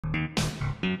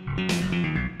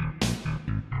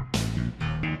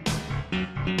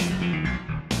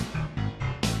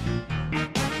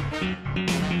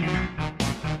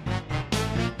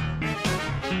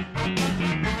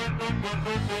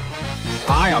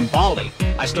Hi, I'm Baldy.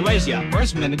 Nice to raise ya.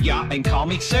 First minute, ya, and call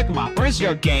me Sigma. Where's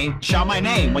your game? Shout my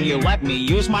name when you let me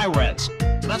use my Rizz.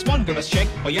 So that's one good chick,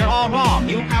 but you're all wrong.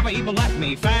 You haven't even let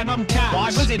me Phantom Cats. Why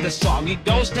was it this song? It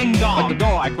goes ding dong. At the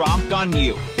door, I gromped on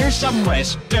you. Here's some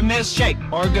Rizz to Miss Shake.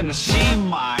 Or gonna see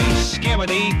my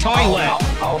skibbity toilet.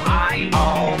 Oh, hi.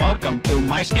 Oh, welcome to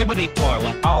my skibbity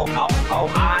toilet. Oh,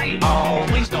 hi. Oh,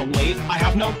 please don't leave. I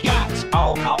have no cats.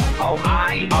 Oh,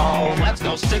 hi. Oh, let's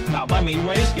go stick now. Let me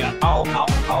raise ya. Oh,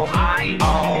 hi.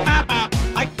 Oh,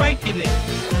 I break it.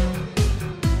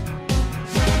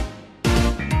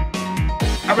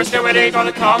 Opportunity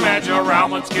gonna come edge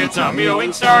around. Let's get some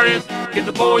mewing started. Get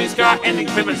the boys got any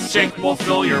exhibits shake. We'll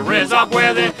fill your Rizz up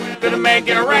with it. Gonna make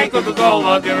it a rank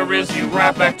Coca-Cola. Gonna Rizz you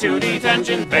right back to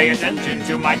detention. Pay attention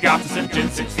to my got dissension.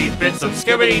 60 bits of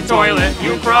skibbity toilet.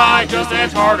 You cry, just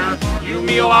edge harder. You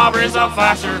meal, I'll Rizz up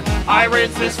faster. I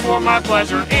Rizz this for my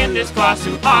pleasure. In this class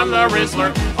too, I'm the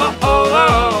Rizzler.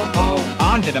 Oh.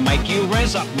 On to the mic, you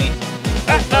Rizz up me.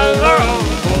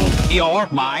 You're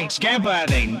my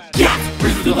skibbity. Yeah,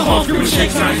 Rizz through the halls, screaming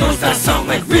shakes, and I knows that sound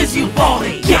like Rizz, you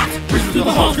baldy. Yeah, Rizz through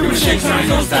the halls, screaming shakes, and I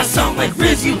knows that sound like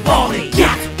Rizz, you baldy.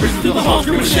 Yeah, Rizz through the halls,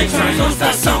 screaming shakes, and I knows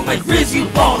that sound like Rizz, you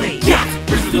baldy. Yeah,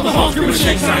 Rizz through the halls, screaming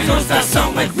shakes, and I knows that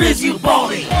sound like Rizz, you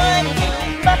baldy. 1,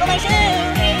 2, buckle my shoe,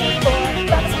 3, 4,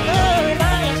 drop some good,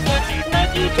 5, 6,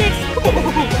 9, 2, kicks.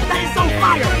 That is so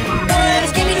fire!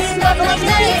 Skibbity, buckle my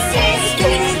shoe,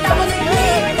 skibbity, buckle my shoe,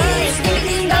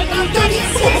 skibbity, buckle my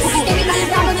shoe,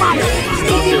 skibbity, buckle my shoe.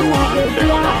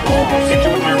 Sit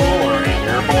you in my roller.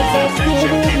 Your balls all tension.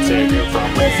 Can't save you from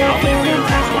me. I'll leave your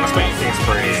ass when I space is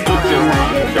free. Stop to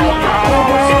run. Don't go.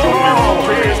 Sit you in my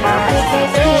roller. Here's my balls all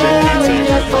tension. Can't save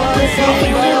you from me. I'll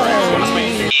leave your ass when I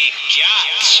space is free.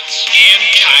 In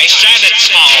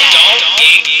Kaisanatol, don't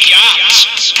eat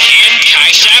yachts. In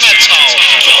Kaisanatol,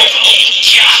 don't eat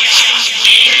yachts.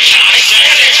 In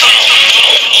Kaisanatol,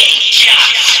 don't eat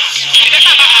yachts.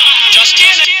 Just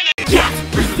in it. Yeah,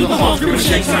 Rizz through the halls, screaming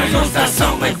shakes, and I knows that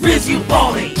sound like Rizz, you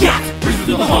baldy. Yeah, Rizz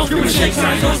through the halls, screaming shakes, and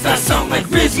I knows that sound like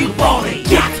Rizz, you baldy.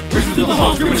 Yeah, Rizz through the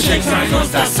halls, screaming shakes, and I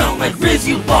knows that sound like Rizz,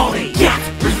 you baldy. Yeah,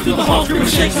 Rizz through the halls, screaming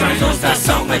shakes, and I knows that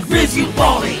sound like Rizz, you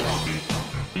baldy.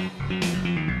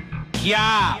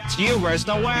 Yeah, you Rizzed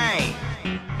away.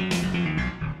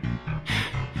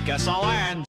 Guess I'll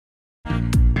end.